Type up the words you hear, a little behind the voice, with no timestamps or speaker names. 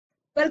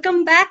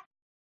Welcome back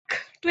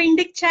to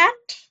Indic Chat.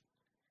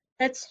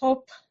 Let's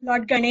hope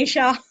Lord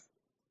Ganesha,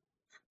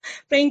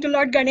 praying to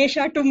Lord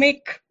Ganesha to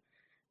make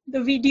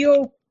the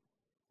video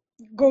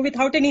go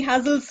without any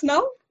hassles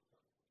now.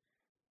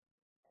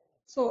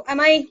 So, am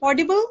I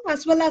audible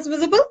as well as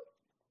visible?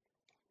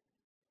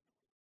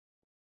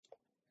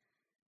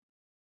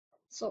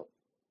 So,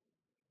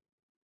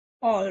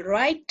 all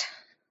right.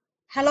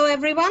 Hello,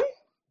 everyone.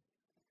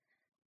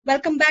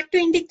 Welcome back to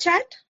Indic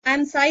Chat.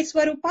 I'm Sai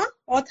Swarupa,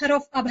 author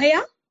of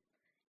Abhaya,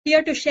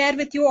 here to share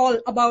with you all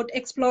about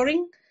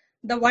exploring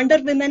the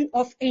wonder women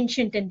of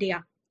ancient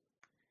India.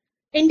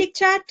 Indic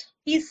Chat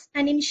is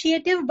an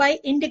initiative by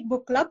Indic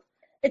Book Club.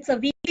 It's a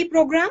weekly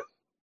program.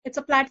 It's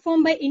a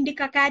platform by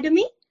Indic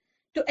Academy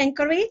to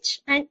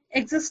encourage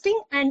existing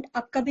and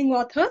upcoming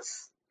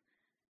authors.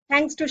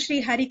 Thanks to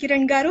Sri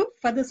Harikiran Garu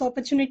for this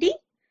opportunity.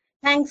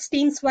 Thanks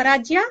Team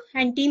Swarajya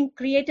and Team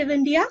Creative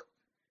India,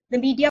 the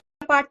media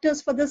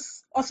partners for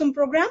this awesome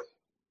program.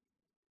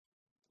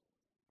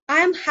 I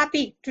am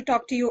happy to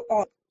talk to you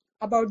all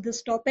about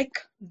this topic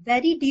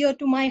very dear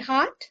to my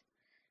heart,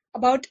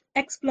 about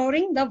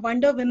exploring the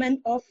wonder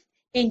women of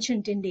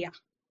ancient India.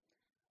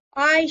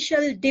 I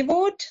shall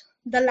devote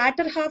the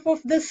latter half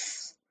of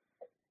this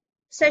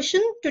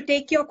session to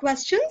take your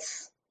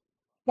questions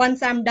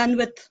once I'm done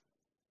with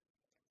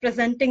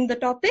presenting the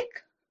topic.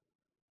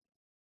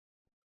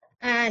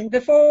 And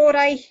before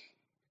I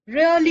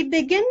really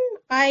begin,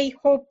 I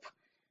hope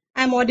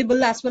I'm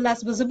audible as well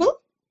as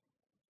visible.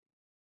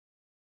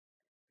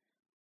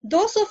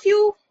 Those of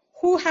you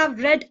who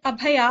have read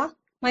Abhaya,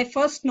 my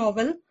first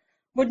novel,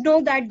 would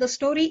know that the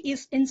story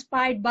is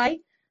inspired by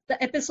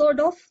the episode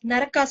of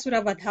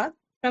Narakasura Vadha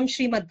from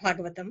Srimad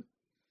Bhagavatam.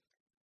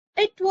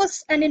 It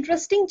was an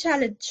interesting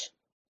challenge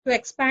to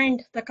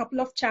expand the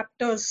couple of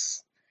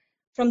chapters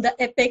from the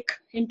epic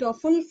into a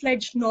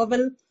full-fledged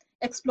novel,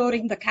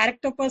 exploring the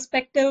character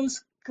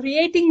perspectives,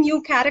 creating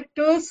new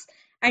characters,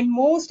 and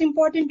most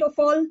important of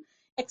all,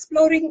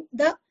 exploring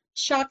the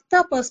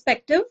Shakta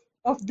perspective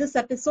of this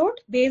episode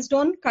based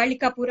on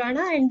Kalika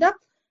Purana and the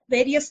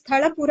various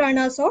Thala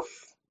Puranas of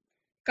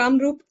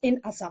Kamrup in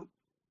Assam.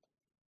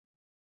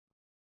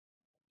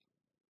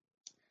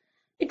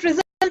 It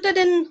resulted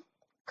in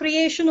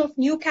creation of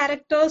new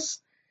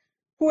characters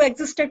who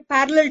existed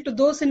parallel to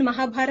those in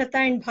Mahabharata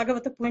and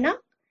Bhagavata Purana.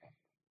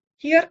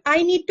 Here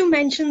I need to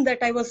mention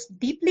that I was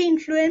deeply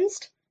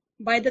influenced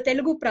by the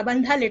Telugu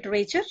Prabandha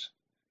literature,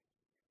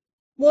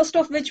 most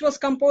of which was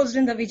composed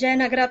in the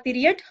Vijayanagara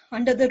period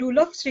under the rule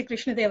of Sri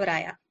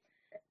Krishnadevaraya.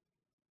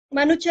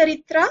 Manu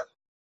Charitra,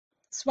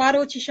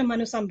 Swarochisha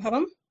Manu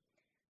Sambhavam,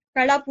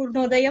 Kala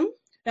Purnodayam,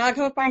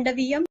 Raghava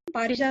Pandaviyam,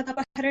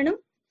 Parijatapaharanam,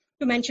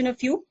 to mention a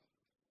few.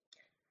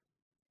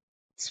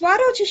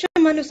 Swarochisha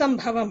Manu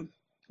Sambhavam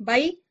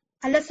by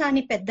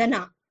Alasani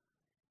Peddana.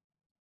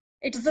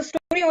 It is the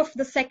story of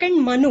the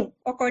second Manu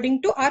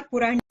according to our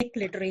Puranic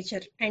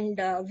literature,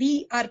 and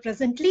we are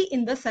presently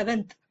in the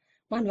 7th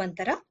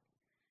Manvantara.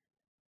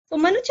 So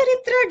Manu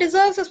Charitra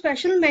deserves a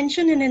special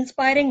mention in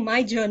inspiring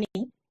my journey.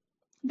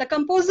 The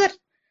composer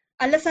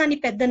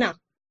Alasani Peddana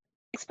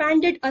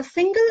expanded a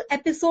single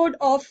episode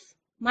of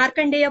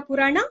Markandeya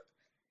Purana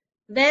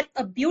where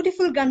a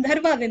beautiful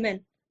Gandharva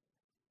woman,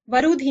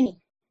 Varudhini,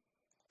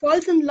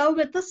 falls in love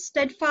with a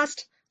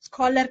steadfast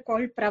scholar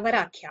called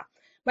Pravarakhya.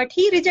 But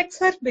he rejects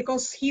her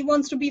because he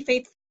wants to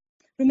be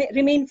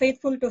remain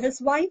faithful to his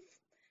wife.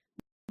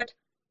 But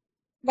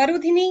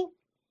Varudhini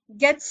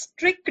gets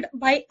tricked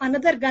by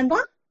another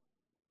Gandharva.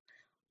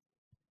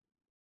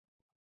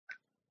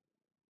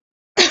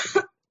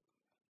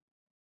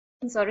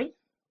 I'm sorry.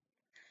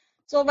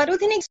 So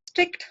Varudhini is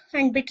tricked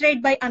and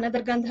betrayed by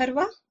another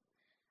Gandharva.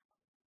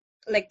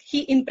 Like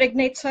he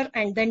impregnates her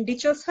and then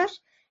ditches her.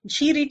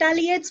 She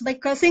retaliates by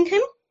cursing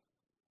him.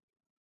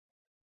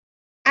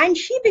 And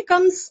she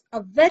becomes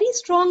a very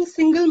strong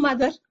single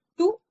mother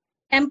to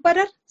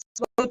Emperor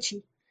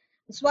Swarochi.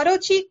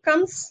 Swarochi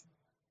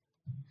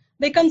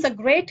becomes a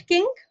great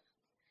king,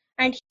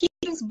 and he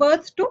gives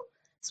birth to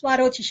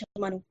Swarochisha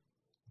Manu.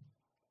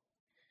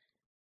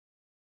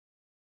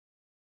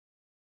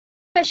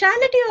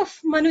 Speciality of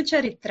Manu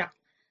Charitra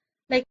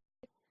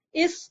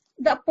is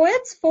the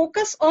poet's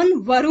focus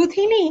on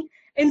Varudhini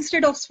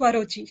instead of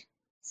Swarochi.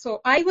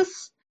 So I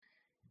was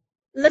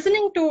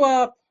listening to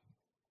a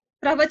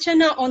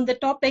pravachana on the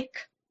topic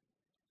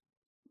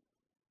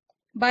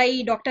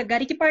by Dr.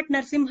 Garikipat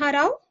Narasimha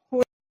Rao, who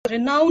is a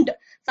renowned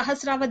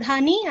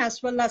Sahasravadhani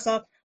as well as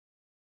a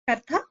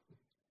Kartha.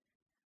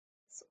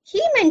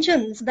 He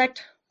mentions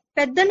that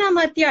Peddana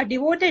Matya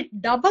devoted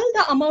double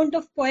the amount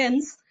of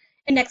poems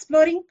in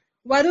exploring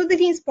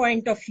Varudhini's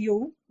point of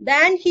view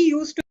than he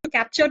used to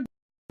capture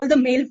all the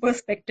male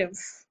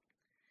perspectives.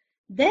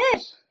 There,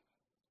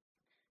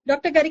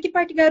 Dr.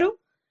 Garikipati Garu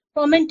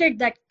commented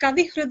that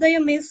Kavi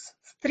Hridayam is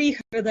Stri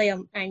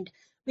Hridayam, and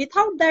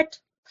without that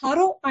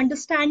thorough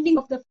understanding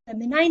of the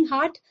feminine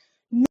heart,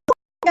 no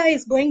guy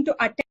is going to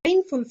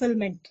attain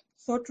fulfillment.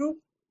 So true.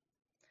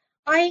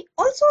 I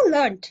also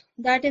learned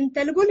that in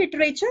Telugu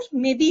literature,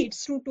 maybe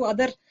it's true to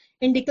other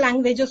Indic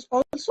languages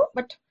also,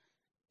 but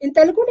In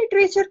Telugu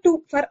literature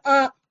too, for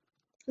a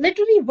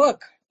literary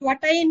work to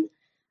attain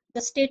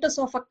the status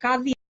of a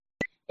kavya,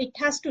 it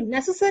has to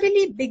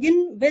necessarily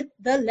begin with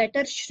the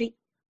letter Shri,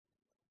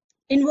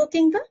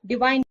 invoking the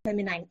divine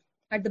feminine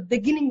at the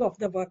beginning of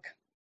the work.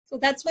 So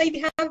that's why we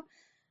have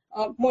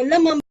Molla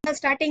Mamba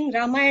starting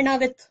Ramayana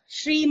with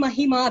Shri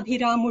Mahima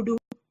Abhiramudu,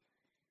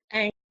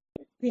 and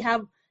we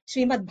have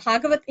Srimad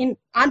Bhagavat in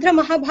Andhra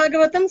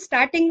Mahabhagavatam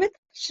starting with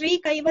Shri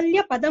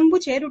Kaivalya Padambu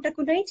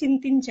Cherutakunai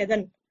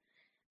Chintinchedan.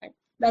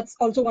 That's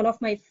also one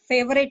of my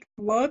favorite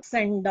works,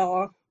 and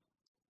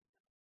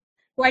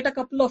quite a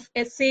couple of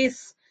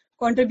essays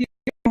contributed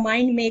to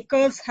mind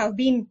makers have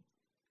been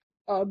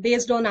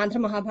based on Andhra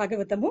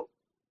Mahabhagavatamu.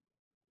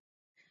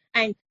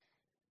 And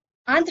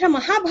Andhra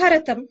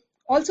Mahabharatam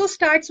also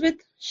starts with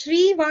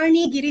Shri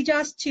Vani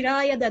Girijas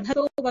Chiraya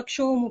Dadhato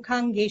Vaksho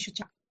Mukhangeshu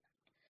Cha,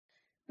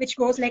 which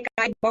goes like,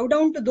 I bow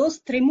down to those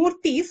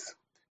Trimurtis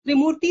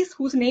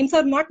whose names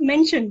are not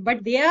mentioned,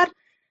 but they are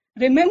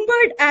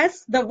remembered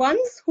as the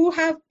ones who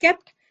have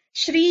kept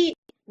Shri,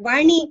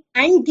 Vani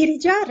and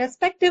Girija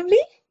respectively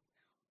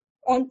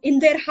in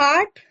their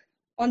heart,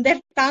 on their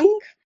tongue,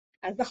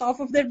 as the half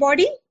of their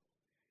body.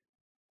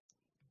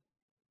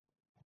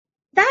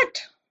 That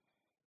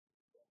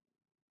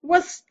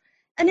was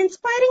an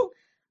inspiring,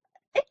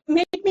 it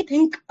made me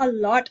think a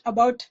lot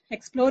about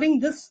exploring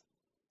this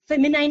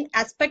feminine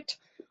aspect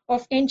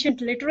of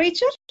ancient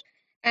literature.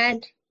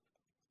 And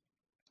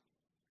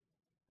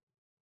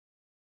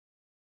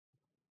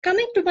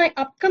coming to my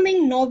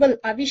upcoming novel,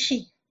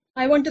 Avishi,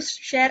 I want to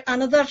share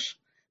another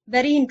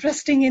very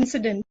interesting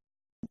incident.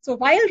 So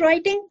while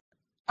writing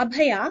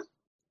Abhaya,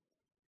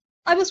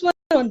 I was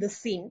working on this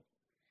scene.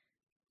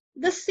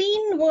 The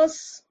scene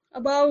was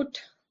about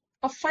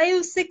a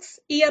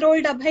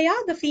 5-6-year-old Abhaya,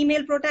 the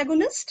female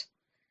protagonist.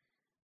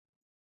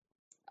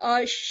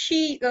 Her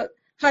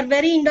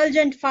very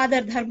indulgent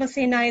father,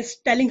 Dharmasena, is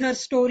telling her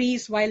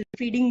stories while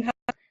feeding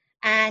her.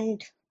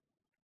 And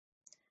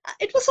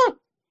it was a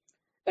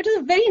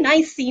very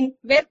nice scene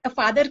where a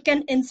father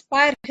can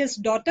inspire his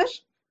daughter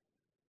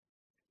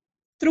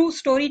through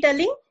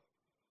storytelling.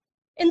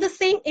 In a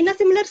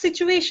similar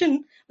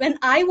situation, when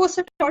I was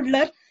a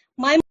toddler,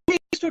 my mother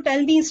used to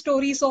tell me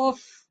stories of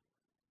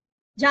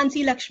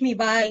Jhansi Lakshmi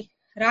Bai,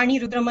 Rani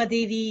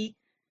Rudramadevi,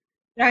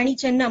 Rani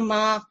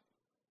Chennamma.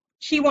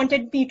 She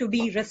wanted me to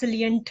be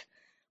resilient,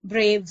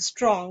 brave,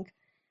 strong.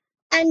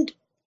 And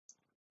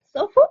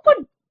so who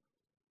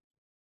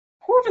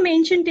from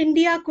ancient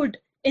India could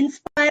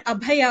inspire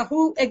Abhaya,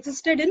 who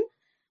existed in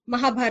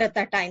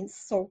Mahabharata times?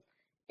 So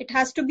it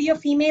has to be a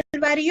female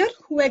warrior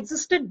who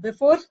existed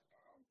before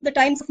the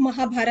times of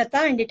Mahabharata,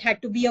 and it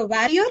had to be a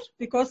warrior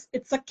because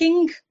it's a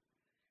king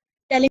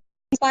telling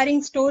an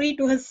inspiring story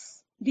to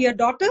his dear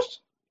daughter.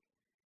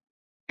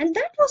 And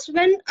that was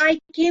when I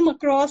came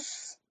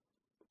across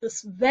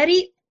this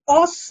very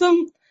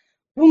awesome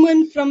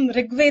woman from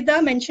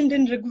Rigveda, mentioned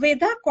in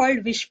Rigveda, called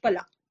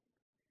Vishpala.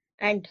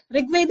 And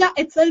Rigveda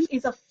itself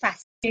is a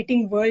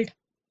fascinating world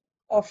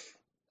of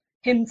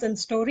hymns and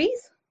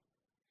stories.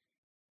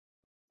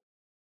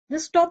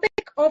 This topic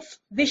of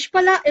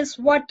Vishpala is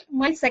what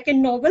my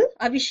second novel,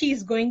 Avishi,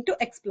 is going to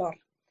explore.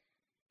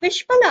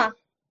 Vishpala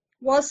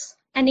was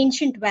an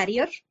ancient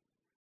warrior,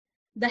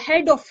 the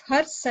head of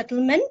her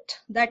settlement.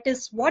 That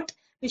is what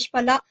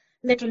Vishpala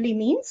literally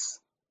means.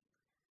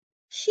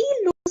 She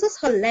loses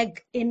her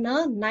leg in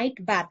a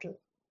night battle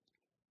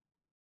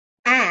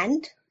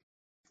and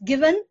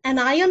given an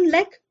iron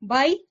leg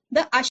by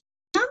the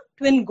Ashina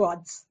twin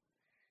gods.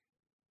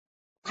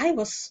 I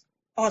was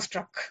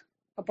awestruck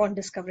upon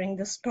discovering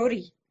this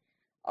story.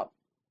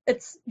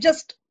 It's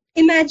just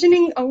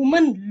imagining a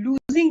woman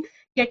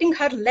getting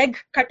her leg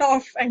cut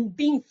off and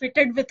being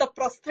fitted with a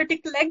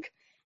prosthetic leg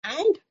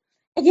and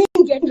again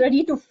getting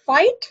ready to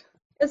fight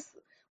is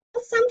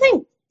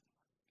something.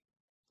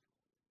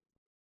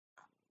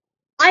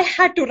 I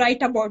had to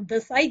write about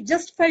this. I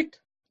just felt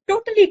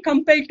totally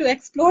compelled to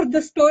explore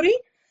the story,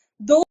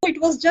 though it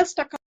was just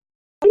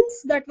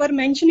accounts that were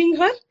mentioning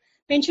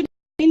the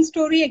same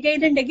story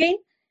again and again,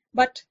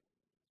 but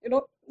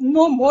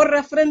no more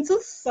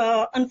references.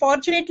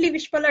 Unfortunately,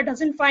 Vishpala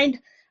doesn't find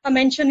a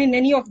mention in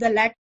any of the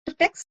latter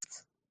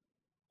texts.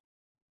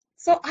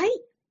 So I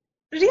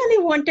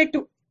really wanted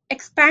to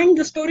expand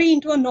the story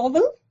into a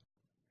novel,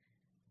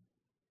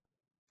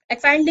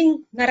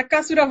 expanding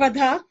Narakasura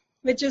Vadha,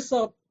 which is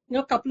a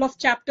couple of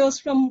chapters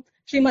from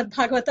Srimad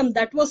Bhagavatam.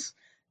 That was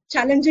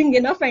challenging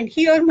enough, and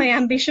here my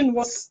ambition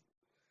was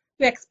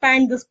to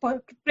expand this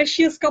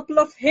precious couple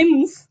of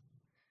hymns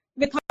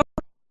without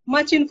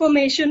much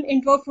information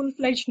into a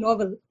full-fledged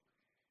novel.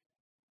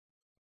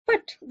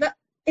 But the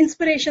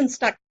inspiration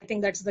stuck. I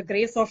think that's the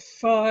grace of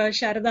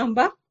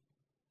Sharadamba.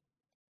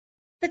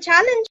 The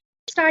challenge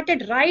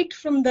started right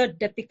from the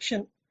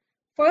depiction.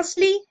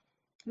 Firstly,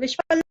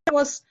 Vishpala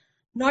was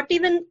not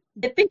even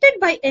depicted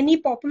by any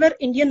popular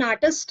Indian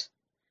artist.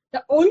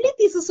 The only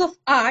pieces of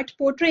art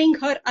portraying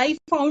her I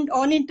found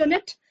on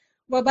internet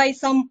were by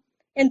some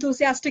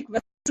enthusiastic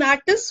Western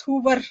artists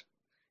who were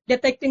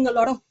depicting a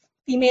lot of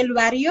female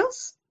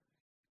warriors.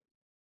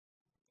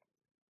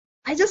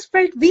 I just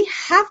felt we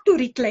have to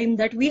reclaim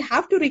that. We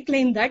have to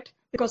reclaim that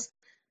because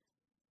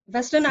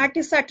Western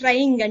artists are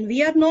trying and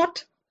we are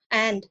not.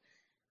 And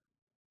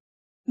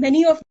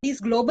many of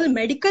these global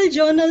medical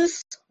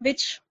journals,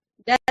 which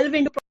delve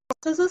into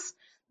prosthesis,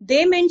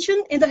 they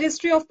mention in the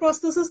history of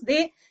prosthesis,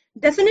 they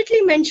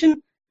definitely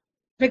mention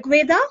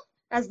Rigveda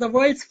as the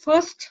world's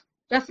first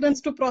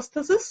reference to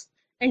prosthesis,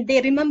 and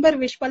they remember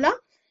Vishpala.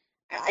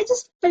 I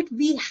just felt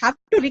we have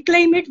to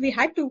reclaim it. We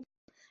had to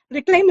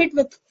reclaim it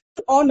with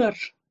honor.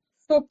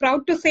 So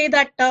proud to say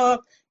that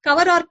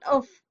cover art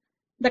of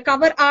the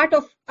cover art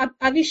of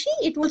Avishi,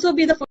 it will also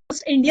be the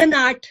first Indian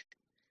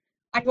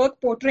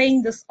artwork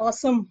portraying this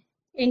awesome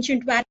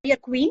ancient warrior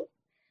queen.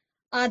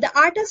 The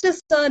artist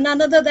is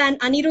none other than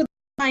Anirudh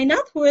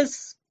Sainath, who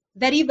is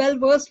very well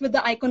versed with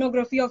the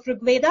iconography of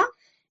Rigveda.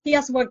 He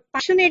has worked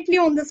passionately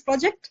on this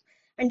project,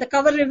 and the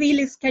cover reveal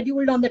is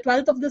scheduled on the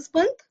 12th of this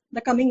month,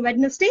 the coming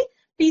Wednesday.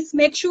 Please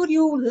make sure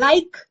you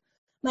like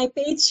my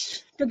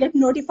page to get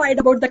notified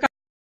about the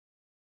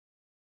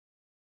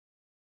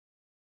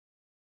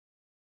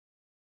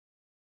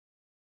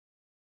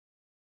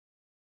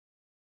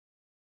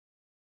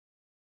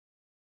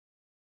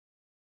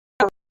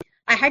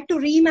I had to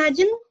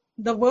reimagine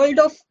the world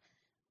of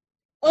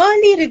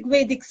early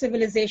Rigvedic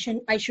civilization,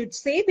 I should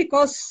say,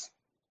 because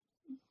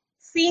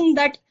seeing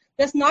that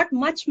there's not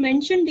much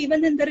mentioned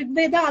even in the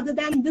Rigveda other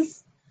than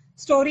this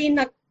story in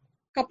a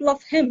couple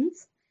of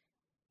hymns,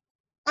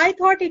 I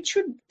thought it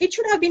should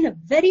have been a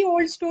very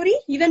old story,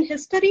 even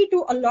history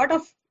to a lot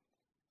of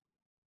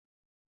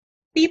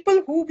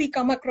people who we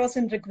come across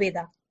in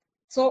Rigveda.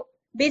 So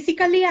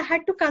basically, I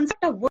had to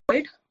construct a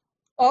world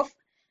of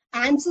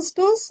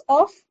ancestors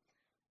of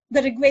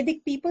the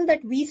Rigvedic people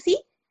that we see,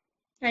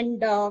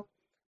 and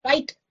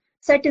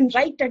set in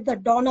right at the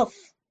dawn of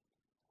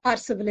our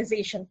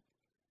civilization.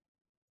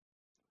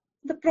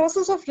 The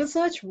process of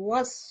research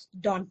was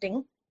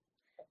daunting,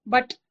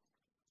 but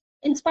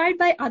inspired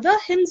by other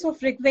hymns of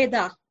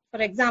Rigveda,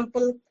 for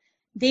example,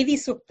 Devi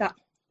Sukta,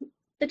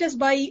 that is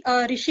by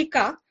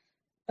Rishika,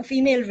 a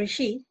female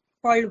rishi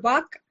called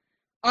Vak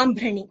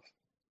Ambhrani.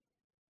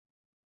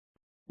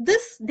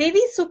 This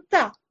Devi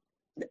Sukta,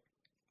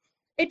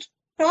 it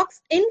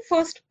talks in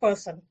first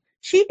person.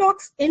 She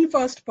talks in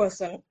first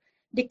person,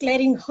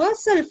 declaring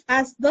herself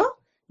as the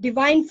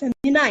divine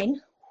feminine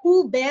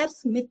who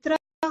bears Mitra,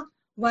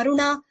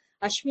 Varuna,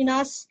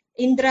 Ashwinas,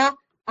 Indra,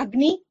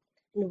 Agni,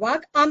 and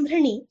Vak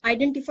Ambhrani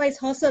identifies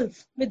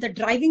herself with the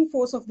driving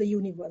force of the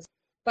universe.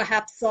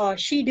 Perhaps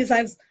she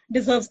deserves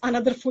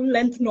another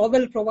full-length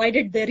novel,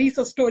 provided there is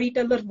a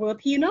storyteller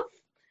worthy enough.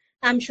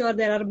 I'm sure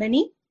there are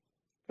many,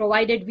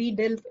 provided we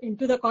delve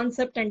into the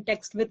concept and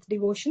text with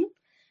devotion.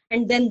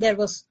 And then there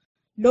was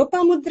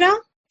Lopamudra.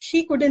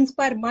 She could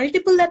inspire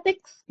multiple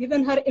epics,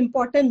 given her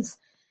importance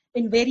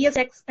in various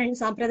texts and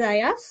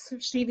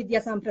sampradayas. Sri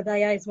Vidya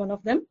Sampradaya is one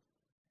of them.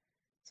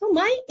 So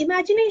my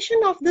imagination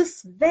of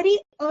this very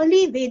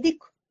early Vedic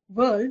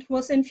world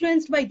was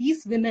influenced by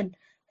these women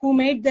who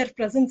made their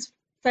presence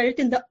felt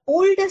in the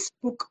oldest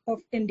book of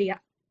India.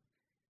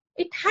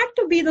 It had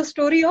to be the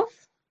story of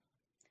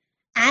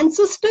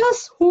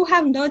ancestors who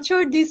have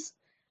nurtured these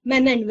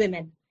men and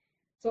women.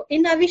 So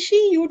in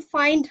Avishi, you'd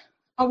find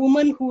a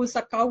woman who is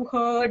a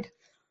cowherd,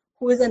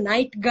 who is a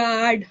night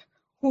guard,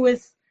 who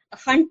is a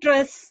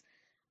huntress,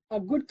 a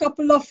good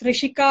couple of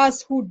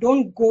rishikas who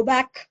don't go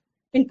back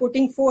in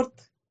putting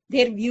forth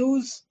their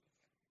views,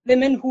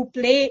 women who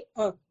play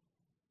an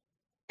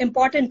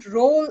important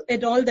role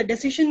in all the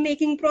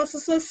decision-making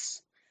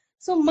processes.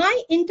 So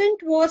my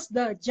intent was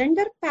the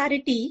gender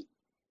parity.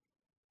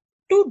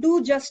 To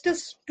do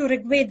justice to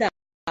Rigveda,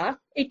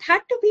 it had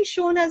to be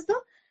shown as the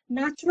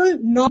natural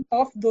norm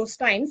of those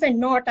times and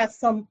not as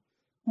some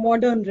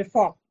modern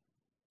reform.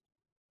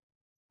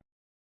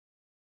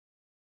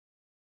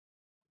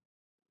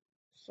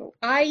 So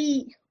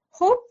I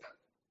hope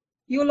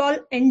you'll all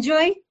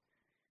enjoy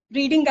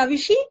reading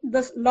Avishi.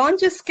 The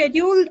launch is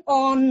scheduled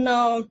on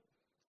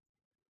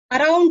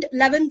around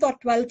 11th or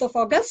 12th of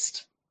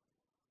August.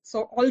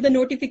 So all the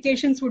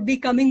notifications would be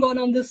coming on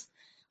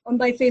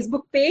my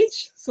Facebook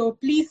page. So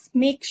please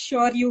make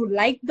sure you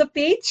like the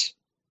page.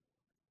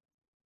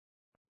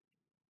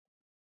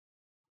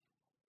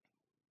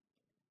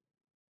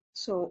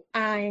 So,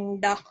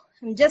 and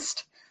I'm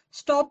just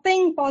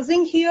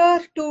pausing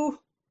here to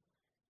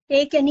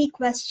take any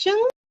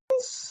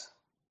questions.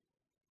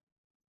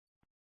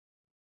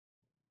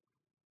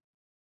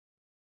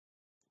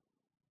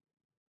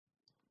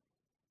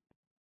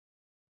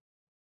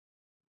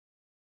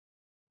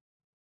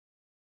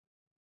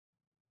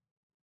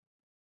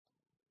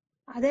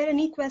 Are there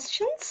any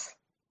questions?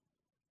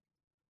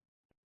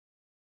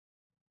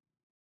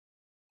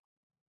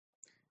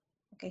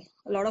 Okay,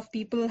 a lot of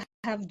people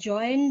have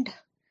joined.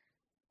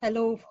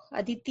 Hello,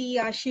 Aditi,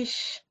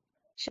 Ashish,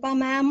 Shapa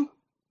ma'am,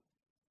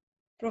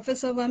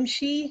 Professor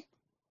Vamshi,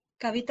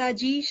 Kavita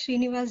ji,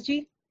 Srinivas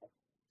ji.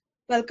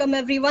 Welcome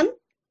everyone.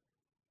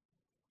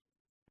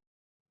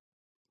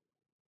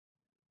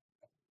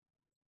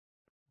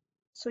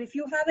 So if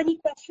you have any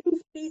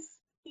questions, please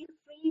feel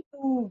free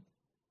to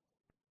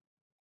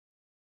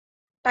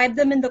type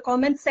them in the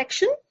comment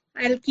section.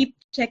 I'll keep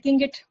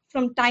checking it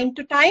from time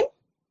to time.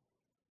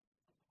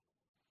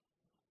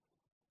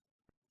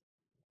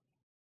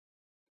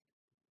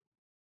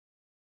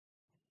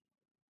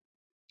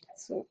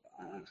 So,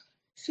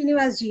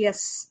 Srinivas ji,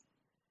 yes.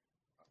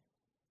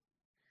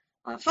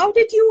 How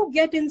did you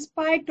get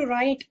inspired to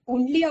write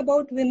only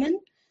about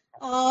women?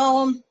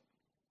 I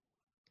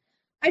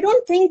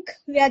don't think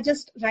we are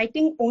just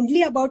writing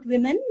only about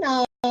women.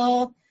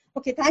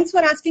 Okay, thanks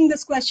for asking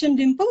this question,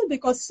 Dimple,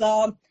 because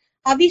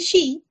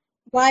Avishi,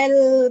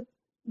 while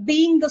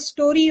being the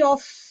story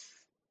of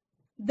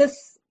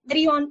this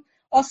very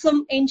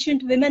awesome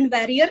ancient women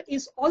warrior,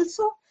 is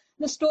also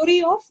the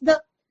story of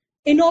the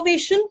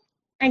innovation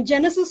and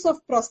genesis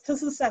of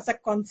prosthesis as a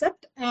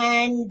concept.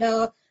 And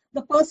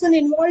the person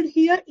involved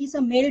here is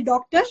a male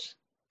doctor.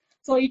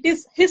 So it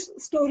is his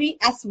story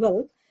as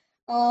well.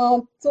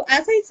 So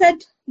as I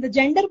said, the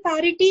gender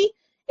parity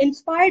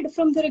inspired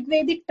from the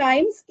Rigvedic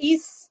times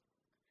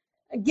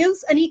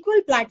gives an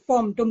equal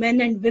platform to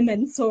men and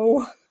women.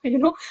 So,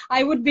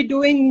 I would be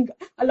doing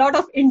a lot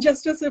of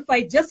injustice if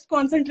I just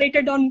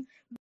concentrated on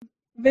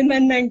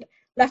women and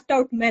left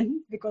out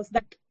men, because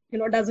that,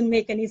 doesn't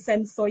make any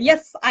sense. So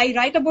yes, I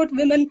write about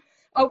women,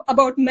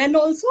 about men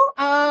also.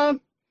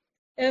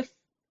 If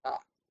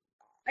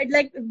I'd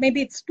like,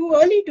 maybe it's too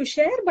early to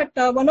share, but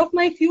one of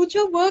my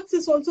future works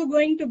is also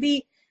going to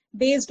be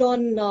based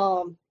on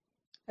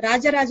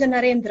Rajaraja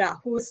Narendra,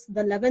 who is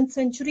the 11th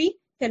century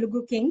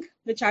Telugu king,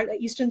 the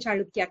Eastern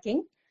Chalukya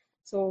king.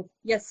 So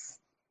yes.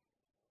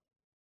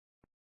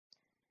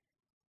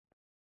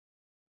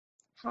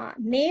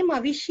 Name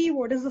Avishi,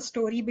 what is the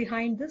story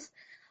behind this?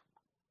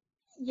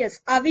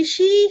 Yes,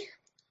 Avishi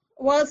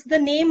was the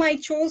name I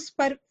chose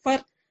for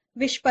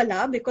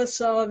Vishpala, because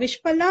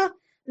Vishpala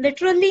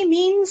literally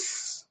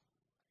means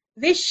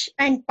Vish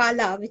and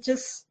Pala,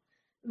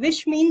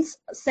 Vish means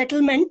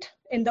settlement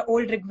in the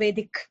old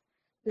Rigvedic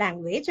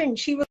language, and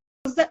she was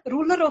the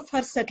ruler of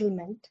her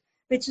settlement,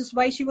 which is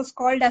why she was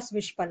called as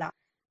Vishpala.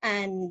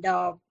 And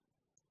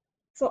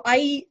so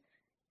I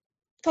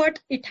thought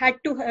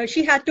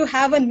she had to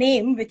have a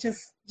name which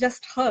is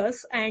just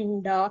hers,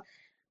 and I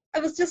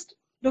was just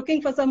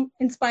looking for some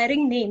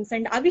inspiring names,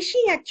 and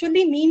Avishi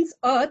actually means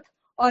earth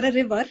or a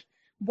river,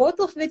 both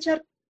of which are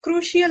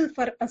crucial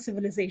for a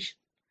civilization.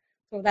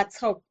 So that's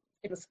how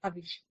it was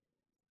Avishi.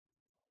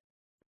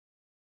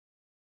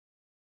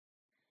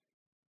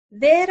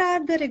 Where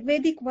are the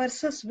Rigvedic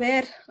verses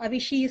where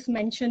Avishi is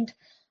mentioned?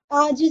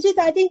 Jijit,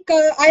 I think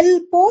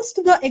I'll post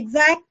the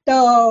exact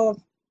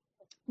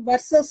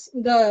verses,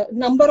 the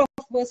number of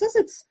verses.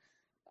 It's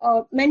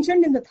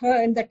mentioned in the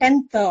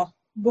 10th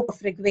book of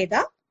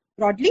Rigveda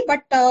broadly,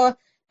 but there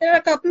are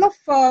a couple of,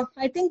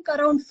 I think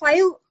around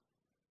 5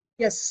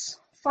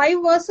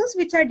 verses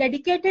which are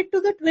dedicated to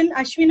the twin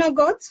Ashwina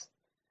gods.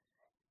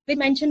 We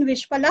mentioned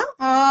Vishpala.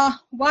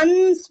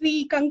 Once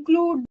we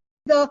conclude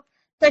the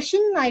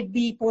session, I'd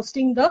be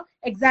posting the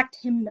exact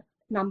hymn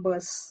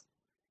numbers.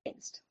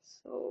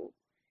 So,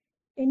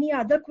 any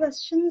other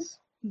questions?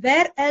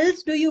 Where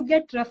else do you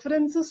get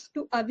references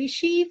to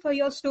Avishi for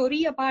your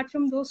story apart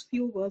from those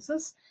few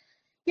verses?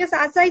 Yes,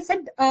 as I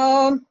said,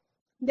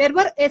 there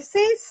were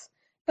essays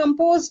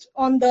composed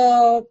on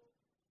the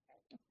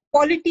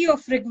polity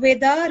of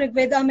Rigveda.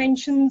 Rigveda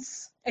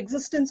mentions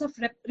existence of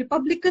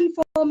republican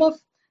form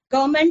of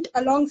government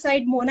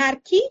alongside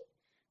monarchy.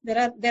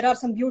 There are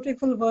some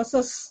beautiful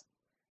verses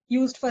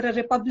used for a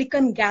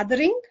republican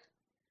gathering.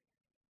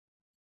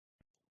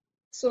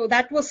 So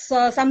that was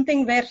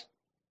something where,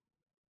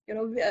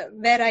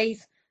 where I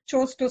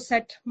chose to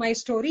set my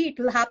story. It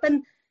will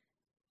happen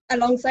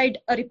alongside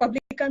a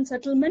republican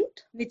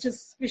settlement, which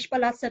is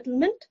Vishpala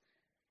settlement.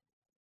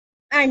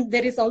 And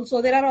there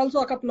are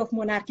also a couple of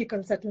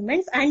monarchical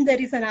settlements, and there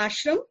is an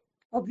ashram,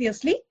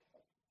 obviously.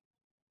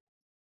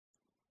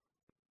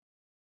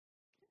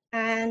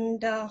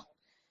 And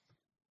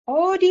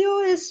audio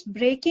is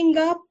breaking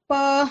up.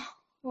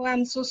 Oh,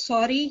 I'm so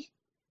sorry.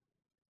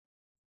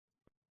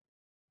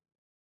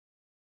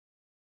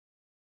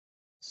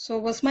 So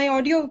was my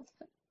audio,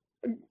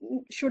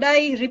 should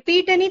I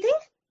repeat anything?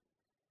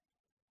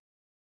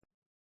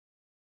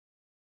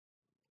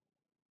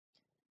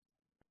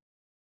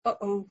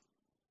 Uh-oh.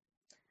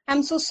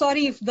 I'm so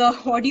sorry if the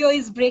audio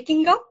is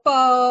breaking up.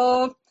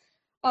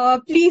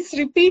 Please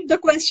repeat the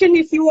question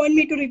if you want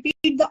me to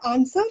repeat the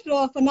answer.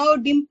 For now,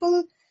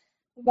 Dimple,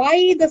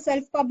 why the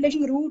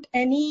self-publishing route?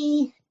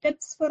 Any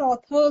tips for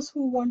authors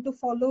who want to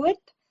follow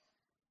it?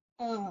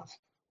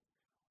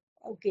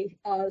 Okay,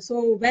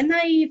 so when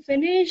I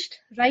finished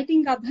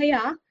writing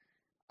Abhaya,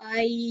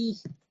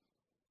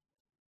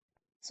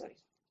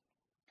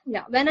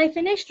 when I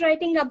finished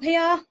writing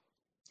Abhaya,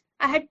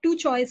 I had two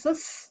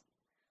choices.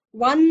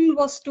 One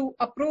was to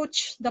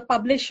approach the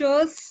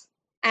publishers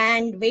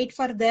and wait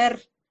for their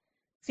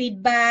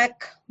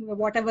feedback,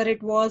 whatever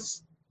it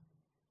was.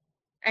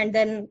 And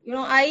then,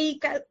 I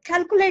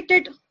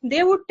calculated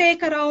they would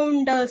take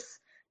around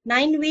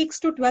 9 weeks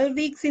to 12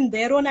 weeks in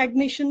their own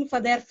admission for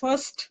their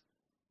first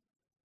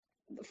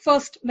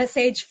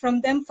message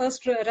from them,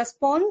 first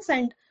response.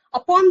 And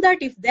Upon that,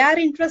 if they are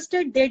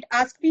interested, they'd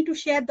ask me to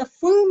share the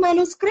full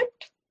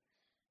manuscript,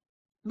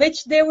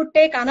 which they would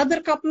take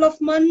another couple of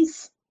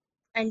months.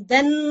 And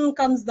then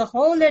comes the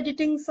whole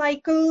editing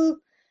cycle.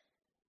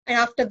 And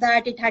after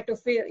that, it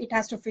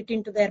has to fit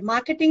into their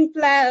marketing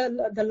plan,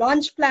 the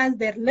launch plans,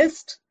 their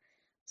list.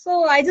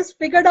 So I just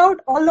figured out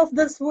all of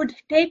this would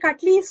take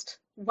at least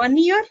 1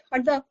 year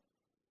at the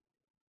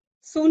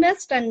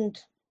soonest, and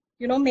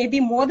maybe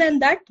more than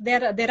that.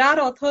 There are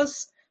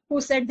authors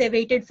who said they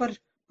waited for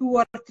 2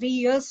 or 3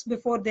 years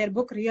before their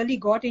book really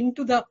got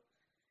into the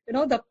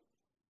the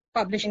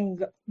publishing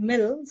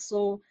mill.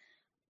 So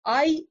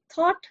I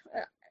thought,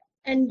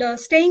 and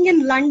staying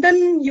in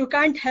London, you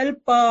can't help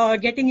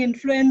getting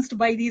influenced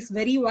by these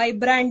very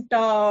vibrant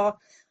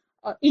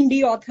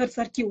indie author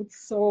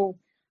circuits. So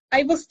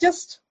I was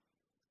just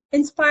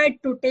inspired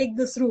to take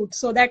this route,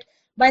 so that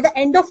by the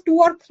end of 2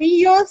 or 3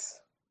 years,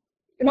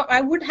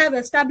 I would have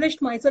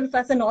established myself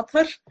as an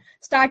author,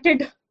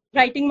 started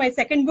writing my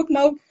second book.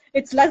 Now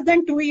it's less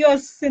than 2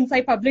 years since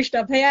I published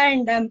Abhaya,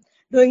 and I'm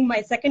doing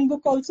my second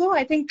book also.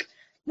 I think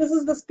this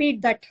is the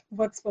speed that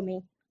works for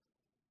me.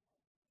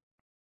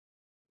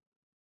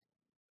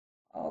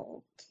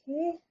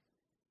 Okay.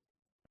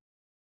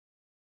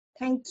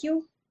 Thank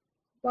you.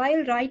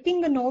 While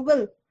writing a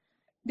novel,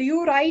 do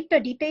you write a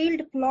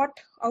detailed plot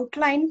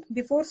outline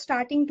before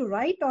starting to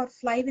write, or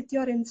fly with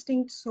your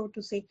instinct, so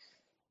to say?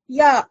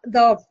 Yeah,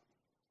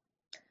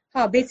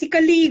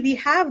 basically we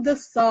have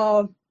this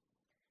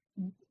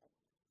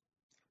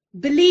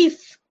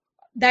belief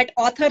that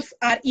authors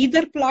are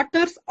either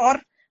plotters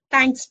or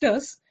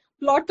pantsters.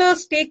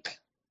 Plotters take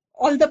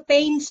all the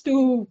pains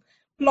to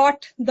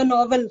plot the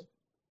novel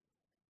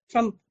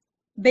from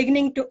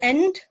beginning to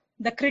end.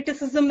 The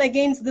criticism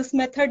against this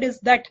method is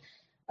that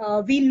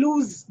we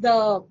lose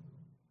the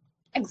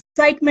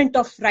excitement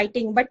of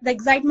writing, but the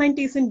excitement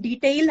is in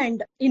detail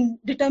and in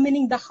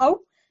determining the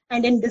how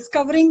and in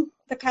discovering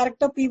the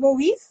character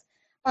POVs.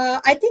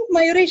 I think,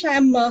 Mayuresh,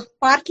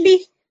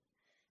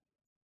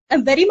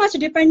 I'm very much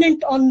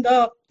dependent on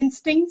the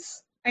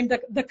instincts and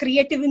the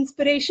creative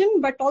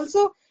inspiration, but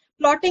also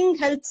plotting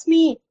helps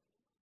me,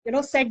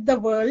 set the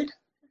world.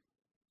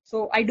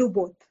 So I do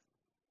both.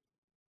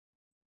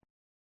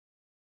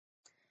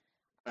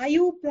 Are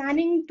you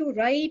planning to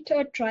write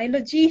a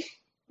trilogy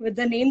with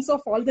the names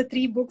of all the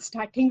 3 books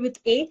starting with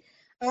A?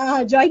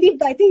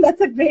 Joydeep, I think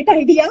that's a great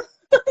idea.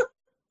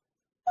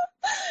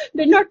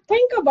 Did not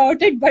think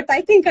about it, but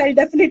I think I'll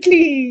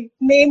definitely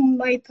name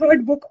my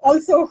 3rd book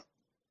also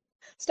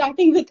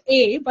starting with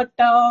A. But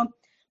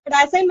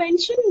as I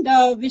mentioned,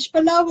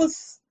 Vishpala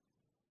was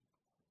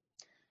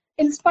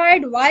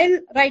inspired while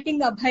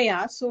writing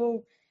Abhaya.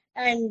 So,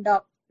 and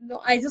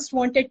I just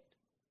wanted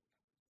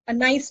a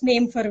nice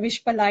name for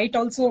Vishpala. It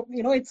also,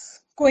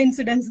 it's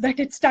coincidence that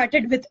it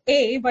started with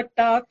A, but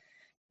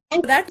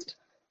thank that.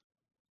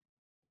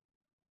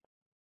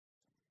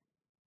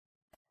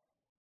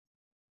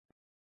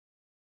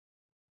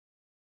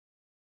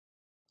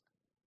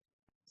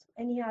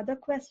 Any other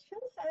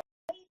questions?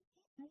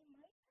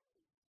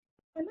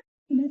 I'm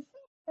missing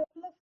a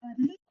couple of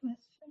early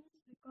questions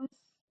because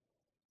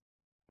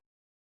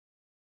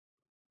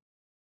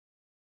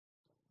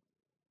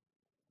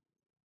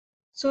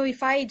so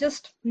if I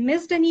just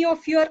missed any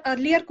of your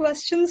earlier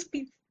questions,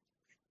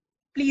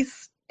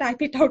 please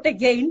type it out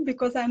again,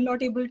 because I'm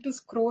not able to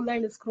scroll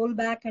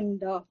back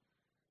and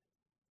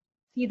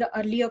see the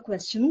earlier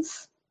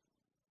questions.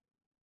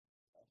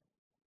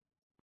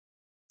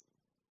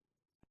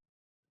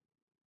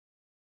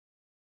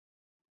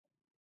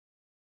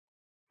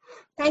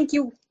 Thank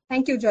you,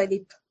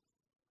 Joydeep.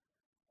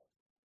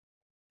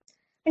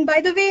 And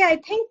by the way, I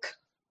think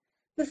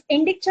this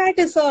Indic Chat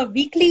is a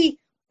weekly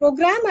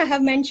program. I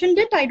have mentioned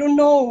it. I don't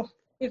know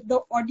if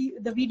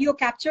the video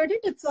captured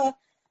it. It's a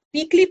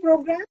weekly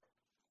program.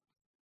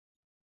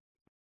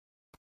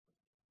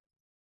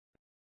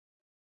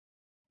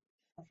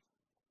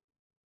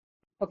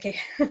 Okay.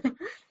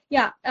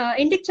 Yeah,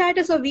 Indic Chat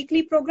is a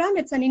weekly program.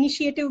 It's an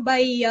initiative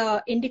by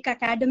Indic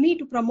Academy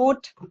to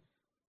promote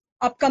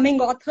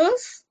upcoming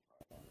authors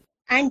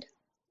and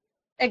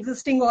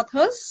existing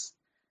authors.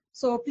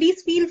 So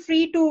please feel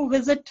free to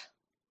visit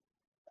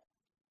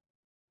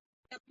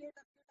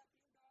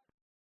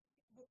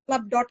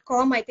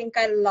www.bookclub.com. I think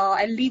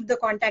I'll leave the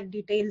contact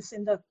details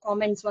in the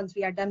comments once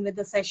we are done with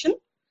the session.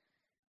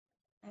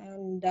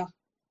 And I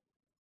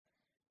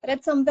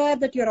read somewhere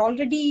that you're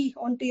already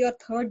onto your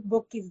 3rd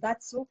book. Is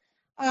that so?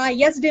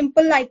 Yes,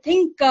 Dimple. I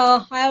think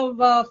I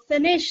have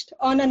finished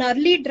on an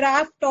early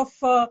draft of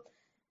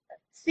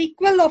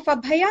sequel of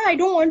Abhaya. I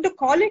don't want to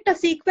call it a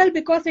sequel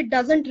because it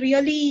doesn't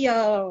really,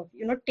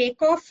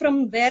 take off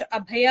from where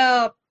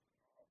Abhaya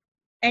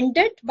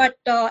ended, but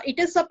it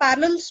is a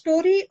parallel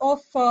story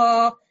of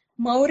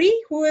Mauri,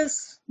 who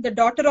is the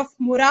daughter of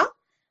Mura.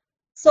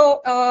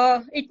 So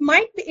it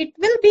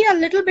will be a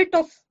little bit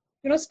of,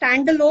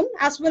 standalone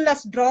as well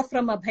as draw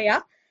from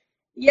Abhaya.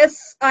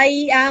 Yes,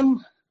 I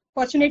am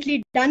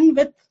fortunately done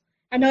with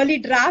an early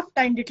draft,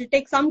 and it will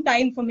take some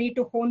time for me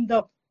to hone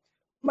the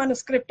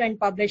manuscript and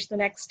publish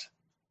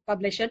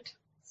it.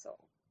 So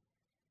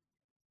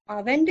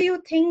When do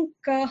you think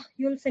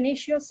you'll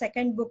finish your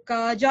second book?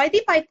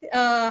 Joydeep,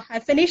 I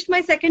finished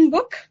my second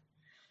book.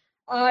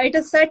 It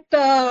is set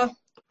to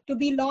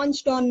be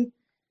launched on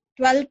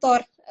 12th or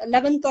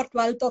 11th or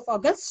 12th of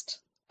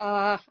August.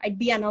 I'd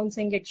be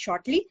announcing it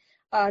shortly.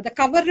 The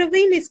cover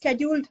reveal is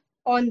scheduled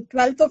on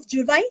 12th of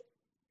July.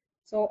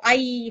 So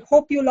I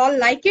hope you'll all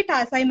like it.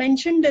 As I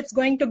mentioned, it's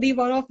going to be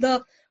one of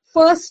the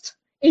first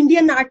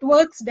Indian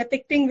artworks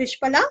depicting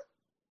Vishpala.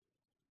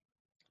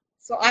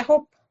 So I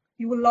hope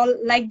you will all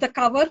like the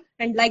cover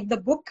and like the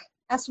book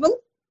as well.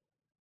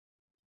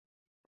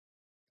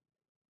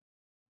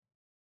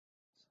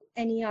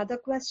 Any other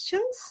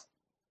questions?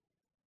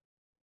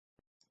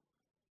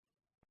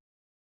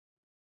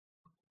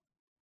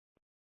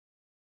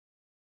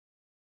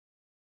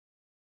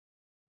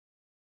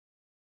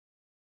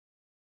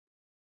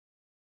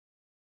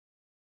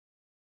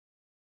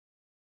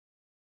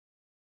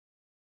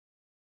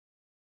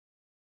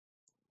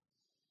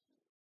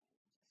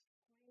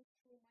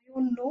 My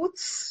own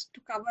notes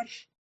to cover,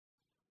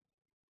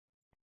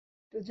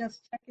 to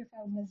just check if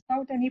I've missed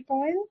out any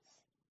points.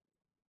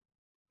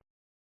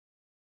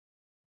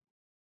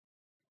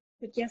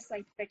 But yes,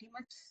 I pretty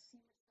much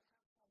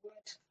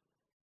covered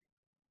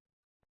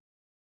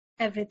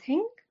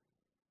everything.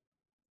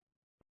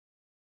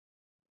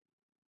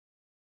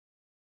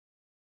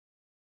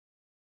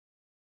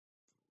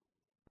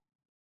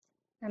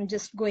 I'm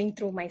just going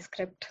through my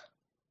script.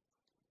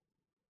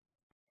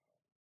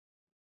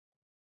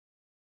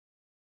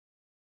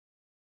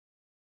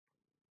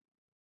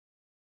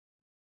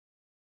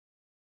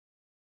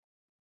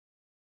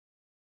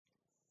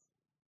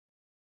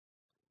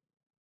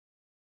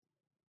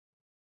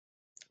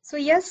 So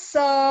yes,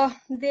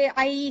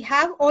 I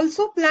have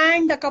also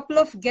planned a couple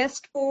of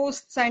guest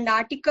posts and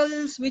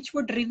articles which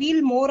would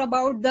reveal more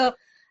about the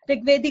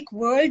Rigvedic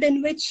world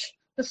in which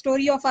the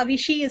story of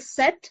Avishi is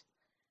set.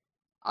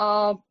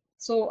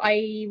 So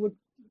I would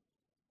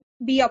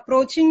be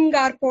approaching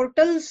our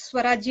portals,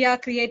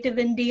 Swarajya, Creative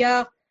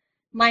India,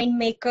 Mind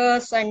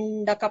Makers,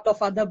 and a couple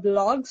of other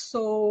blogs.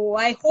 So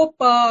I hope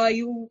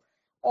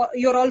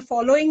you're all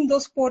following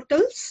those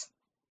portals.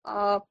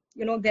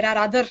 There are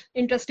other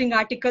interesting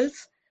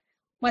articles,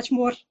 much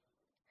more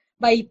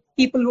by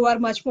people who are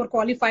much more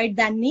qualified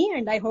than me,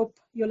 and I hope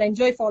you'll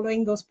enjoy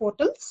following those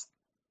portals.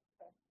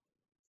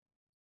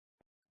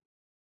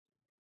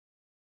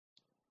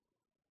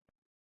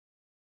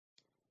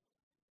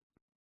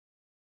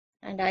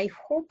 And I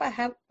hope I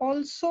have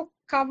also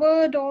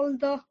covered all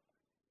the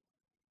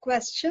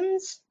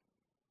questions.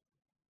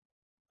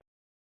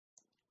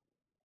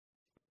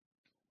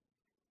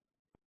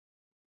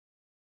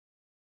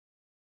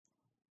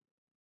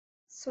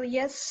 So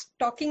yes,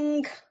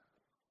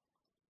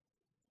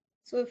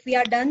 so if we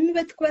are done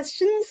with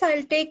questions,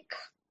 I'll take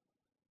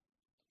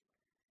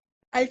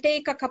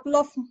a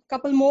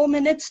couple more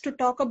minutes to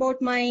talk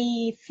about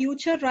my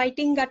future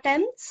writing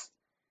attempts.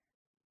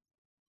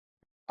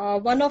 I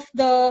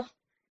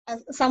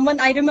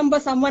remember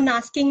someone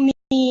asking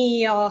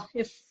me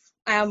if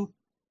I am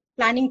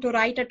planning to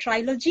write a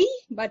trilogy,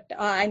 but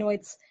I know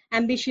it's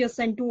ambitious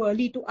and too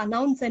early to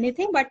announce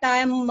anything, but I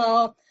am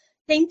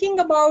thinking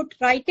about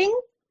writing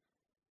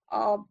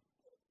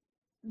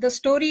the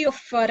story of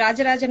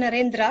Rajaraja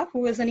Narendra,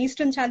 who is an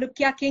Eastern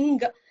Chalukya king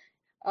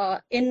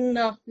in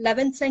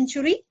 11th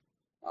century,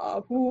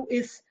 who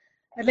is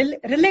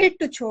related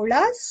to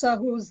Cholas,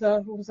 who's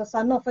a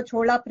son of a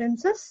Chola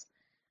princess.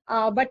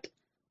 But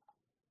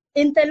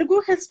in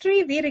Telugu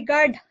history, we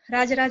regard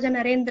Rajaraja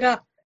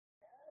Narendra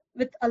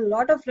with a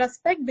lot of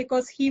respect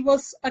because he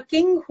was the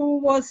king who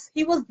was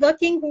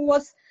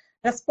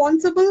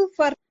responsible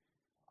for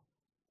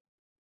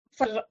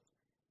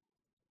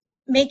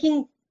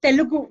making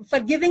Telugu,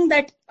 for giving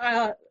that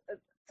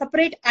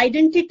separate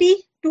identity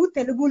to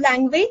Telugu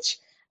language.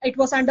 It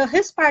was under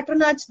his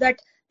patronage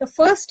that the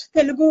first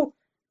Telugu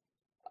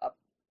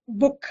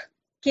book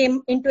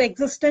came into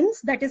existence,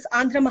 that is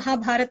Andhra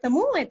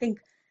Mahabharatamu. I think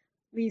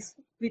we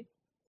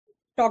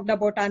talked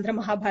about Andhra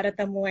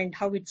Mahabharatamu and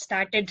how it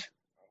started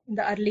in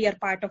the earlier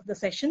part of the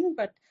session.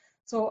 But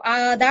so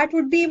that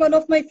would be one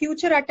of my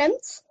future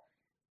attempts.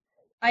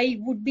 I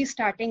would be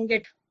starting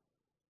it,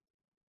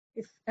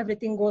 if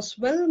everything goes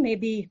well,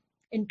 maybe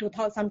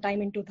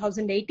sometime in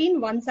 2018,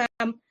 once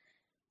I'm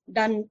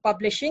done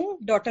publishing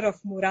Daughter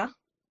of Mura.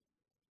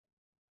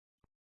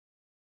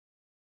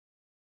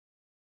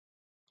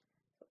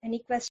 Any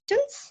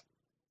questions?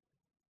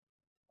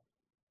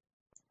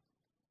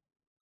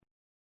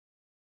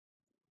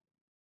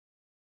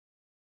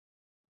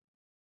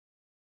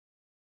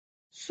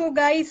 So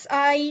guys,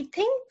 I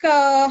think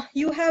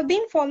you have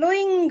been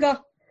following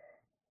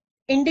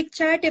Indic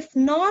Chat. If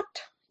not,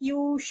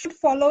 you should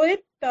follow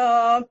it.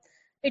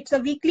 It's a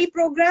weekly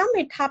program.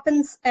 It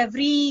happens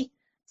every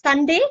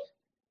Sunday.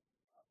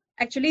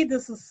 Actually,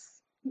 this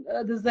is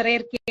the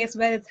rare case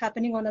where it's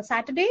happening on a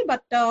Saturday,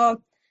 but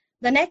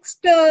the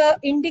next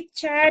Indic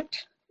Chat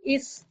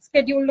is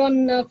scheduled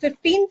on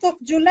 15th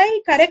of July.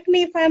 Correct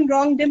me if I'm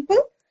wrong,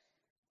 Dimple.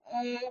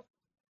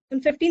 On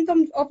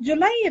 15th of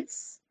July,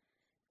 it's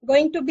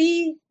going to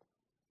be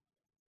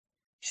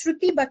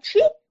Shruti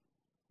Bakshi,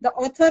 the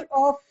author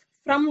of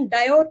From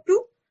Dio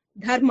to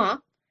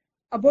Dharma,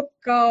 a book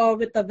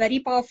with a very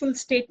powerful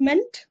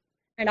statement,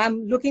 and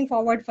I'm looking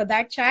forward for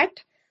that chat.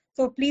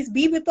 So please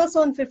be with us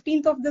on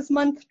 15th of this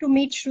month to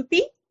meet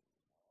Shruti.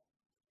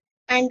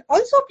 And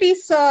also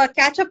please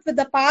catch up with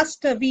the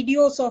past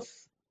videos of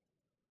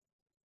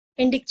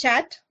Indic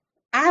Chat.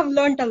 I have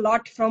learned a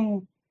lot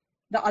from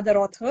the other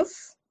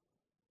authors.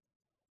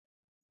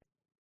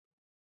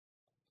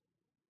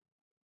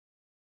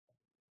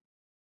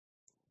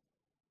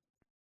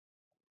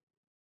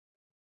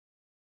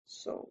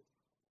 So,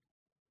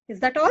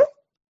 is that all?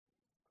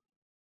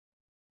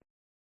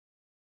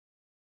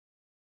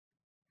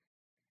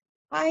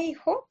 I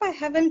hope I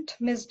haven't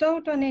missed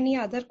out on any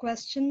other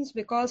questions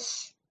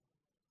because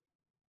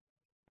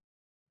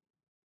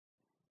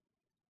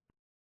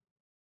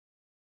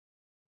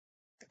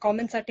the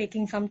comments are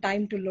taking some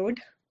time to load.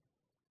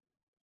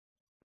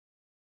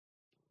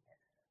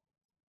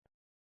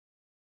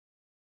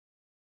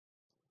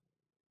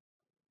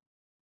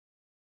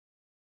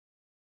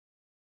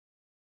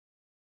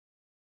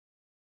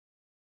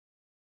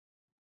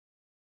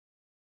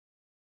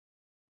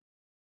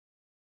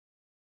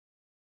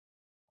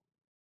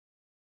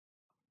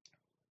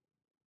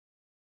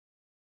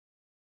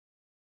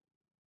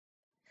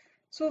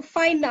 So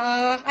fine.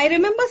 I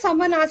remember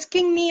someone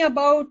asking me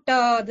about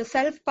the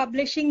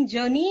self-publishing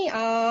journey.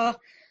 Of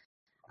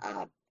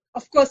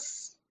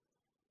course,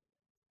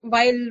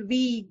 while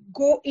we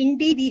go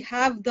indie, we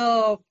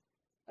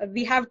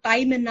have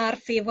time in our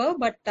favor.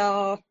 But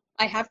I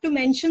have to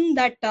mention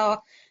that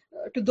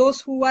to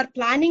those who are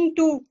planning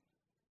to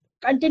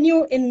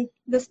continue in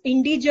this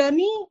indie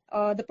journey,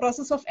 the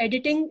process of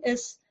editing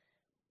is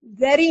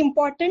very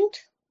important.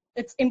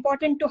 It's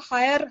important to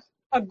hire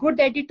a good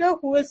editor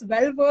who is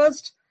well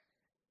versed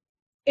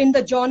in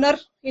the genre,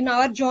 in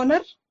our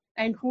genre,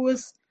 and who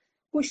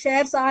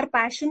shares our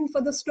passion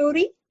for the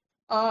story.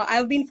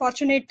 I've been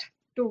fortunate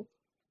to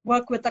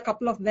work with a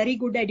couple of very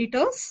good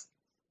editors.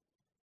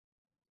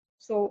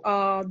 So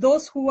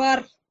those who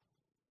are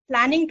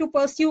planning to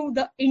pursue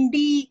the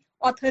indie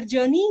author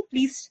journey,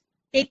 please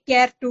take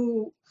care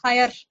to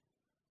hire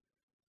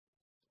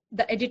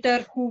the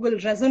editor who will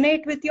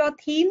resonate with your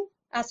theme,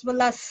 as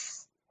well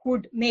as who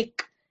would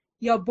make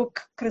your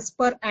book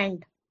crisper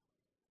and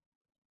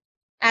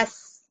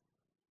as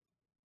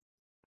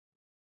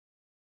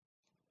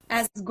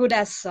good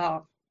as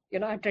a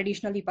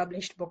traditionally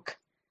published book.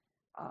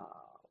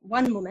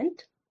 One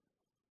moment.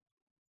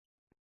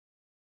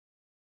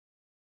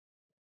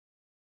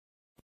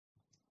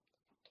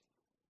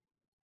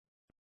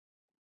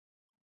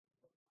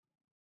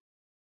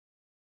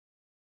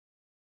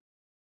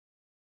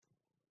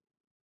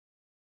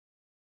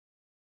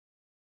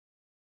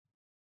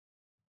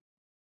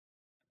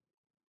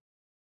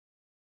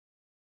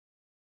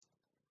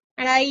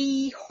 And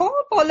I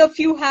hope all of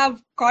you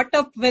have caught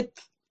up with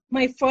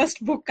my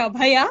first book,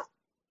 Abhaya.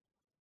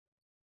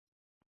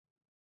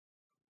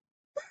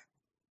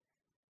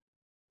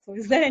 So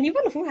is there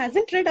anyone who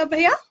hasn't read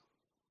Abhaya?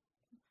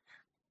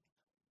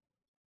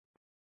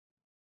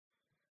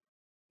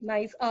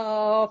 Nice.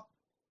 You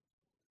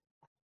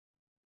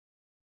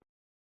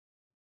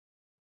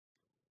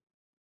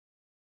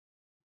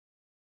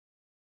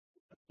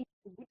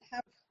would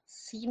have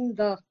seen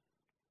the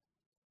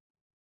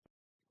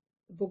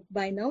book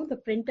by now. The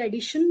print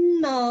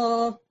edition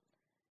happened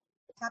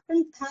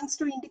thanks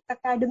to Indic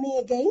Academy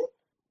again.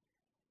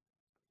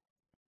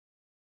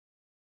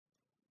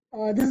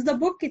 This is the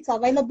book. It's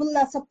available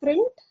as a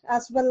print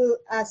as well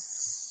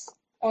as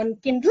on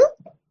Kindle.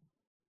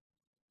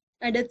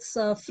 And it's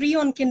free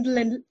on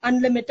Kindle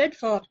Unlimited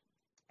for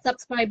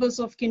subscribers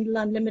of Kindle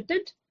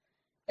Unlimited.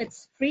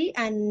 It's free,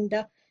 and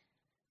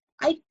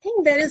I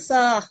think there is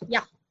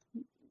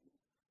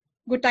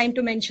good time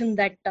to mention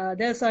that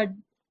there's a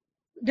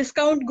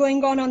discount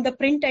going on the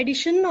print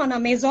edition on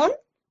Amazon.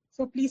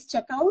 So please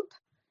check out,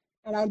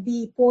 and I'll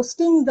be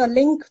posting the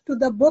link to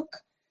the book.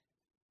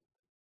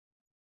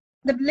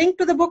 The link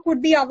to the book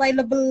would be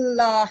available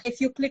if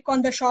you click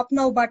on the Shop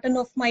Now button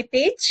of my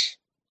page.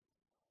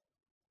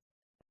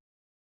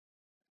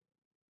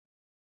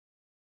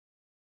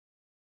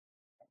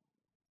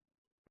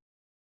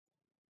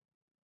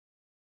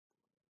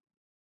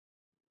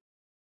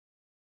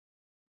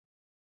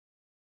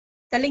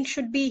 The link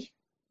should be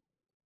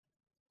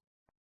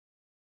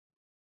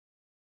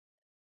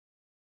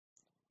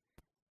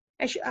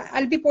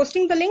I'll be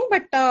posting the link,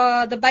 but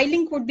the buy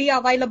link would be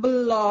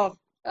available.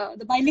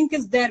 The buy link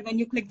is there when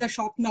you click the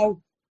Shop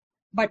Now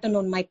button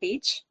on my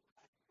page.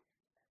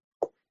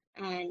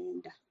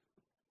 And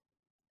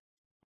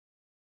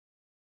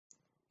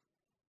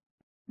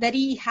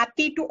very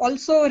happy to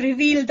also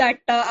reveal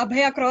that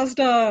Abhaya crossed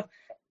a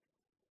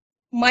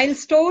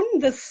milestone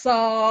this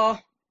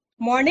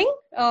morning.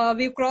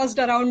 We've crossed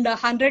around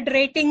 100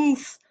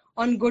 ratings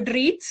on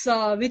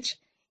Goodreads, which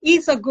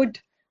is a good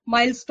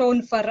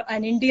milestone for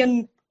an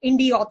Indian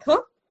indie author.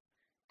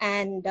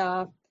 And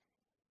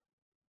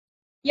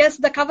yes,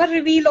 the cover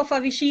reveal of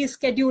Avishi is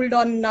scheduled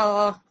on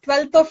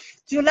 12th of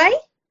July.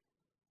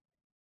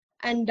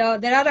 And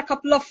there are a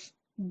couple of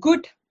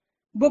good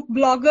book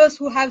bloggers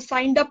who have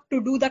signed up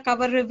to do the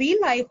cover reveal.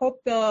 I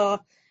hope, I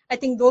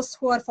think those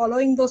who are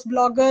following those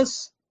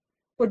bloggers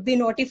would be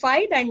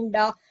notified, and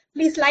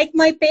please like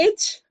my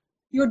page.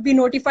 You would be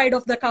notified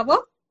of the cover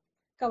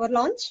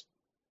launch.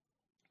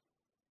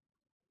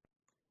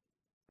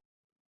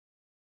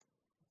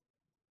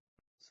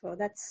 So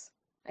that's,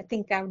 I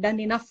think I've done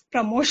enough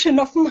promotion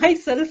of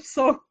myself.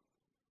 So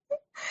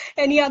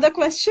any other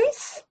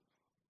questions?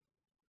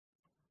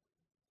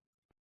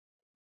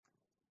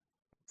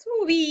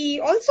 So we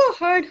also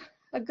heard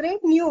a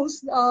great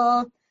news.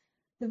 The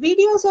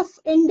videos of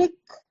Indic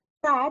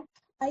Chat,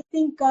 I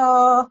think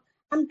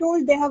I'm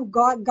told they have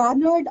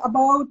garnered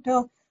about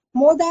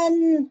more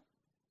than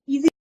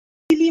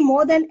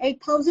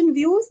 8,000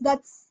 views.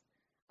 That's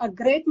a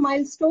great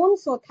milestone.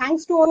 So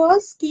thanks to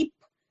us. Keep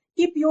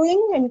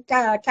viewing and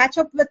catch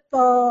up with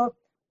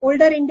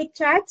older Indic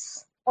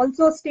chats.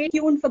 Also stay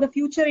tuned for the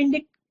future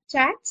Indic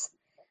chats.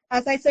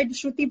 As I said,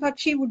 Shruti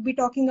Bhakshi would be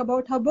talking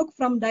about her book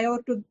From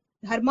Dayor to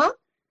Dharma,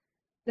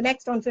 the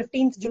next on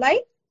 15th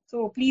July.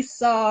 So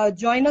please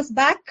join us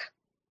back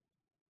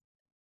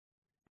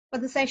for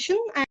the session.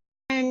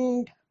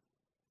 And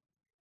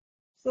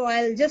so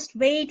I'll just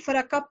wait for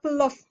a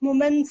couple of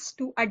moments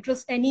to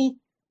address any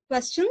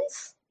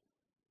questions.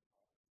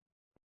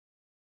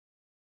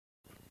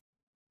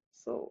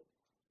 So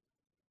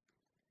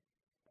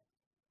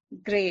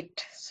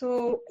great.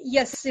 So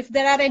yes, if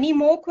there are any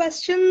more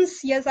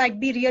questions, yes, I'd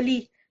be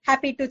really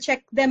happy to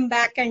check them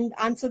back and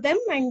answer them.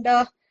 And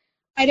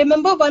I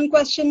remember one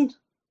question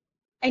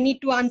I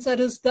need to answer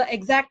is the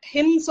exact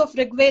hymns of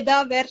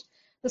Rigveda where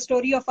the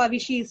story of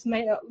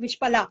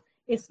Vishpala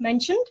is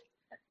mentioned.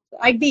 So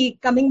I'd be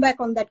coming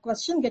back on that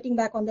question, getting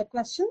back on that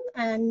question,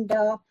 and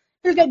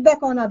we'll get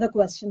back on other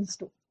questions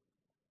too.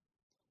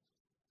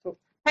 So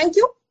thank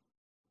you.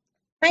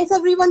 Thanks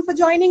everyone for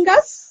joining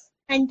us,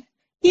 and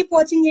keep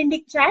watching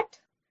Indic Chat.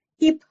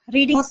 Keep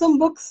reading awesome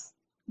books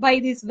by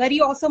these very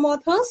awesome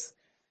authors.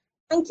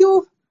 Thank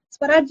you,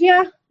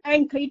 Swarajya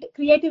and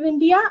Creative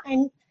India,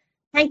 and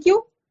thank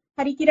you,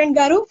 Harikiran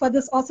Garu, for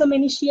this awesome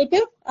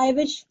initiative. I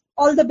wish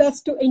all the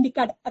best to Indic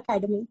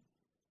Academy.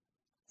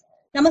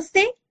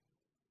 Namaste.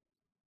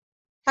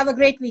 Have a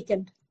great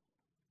weekend.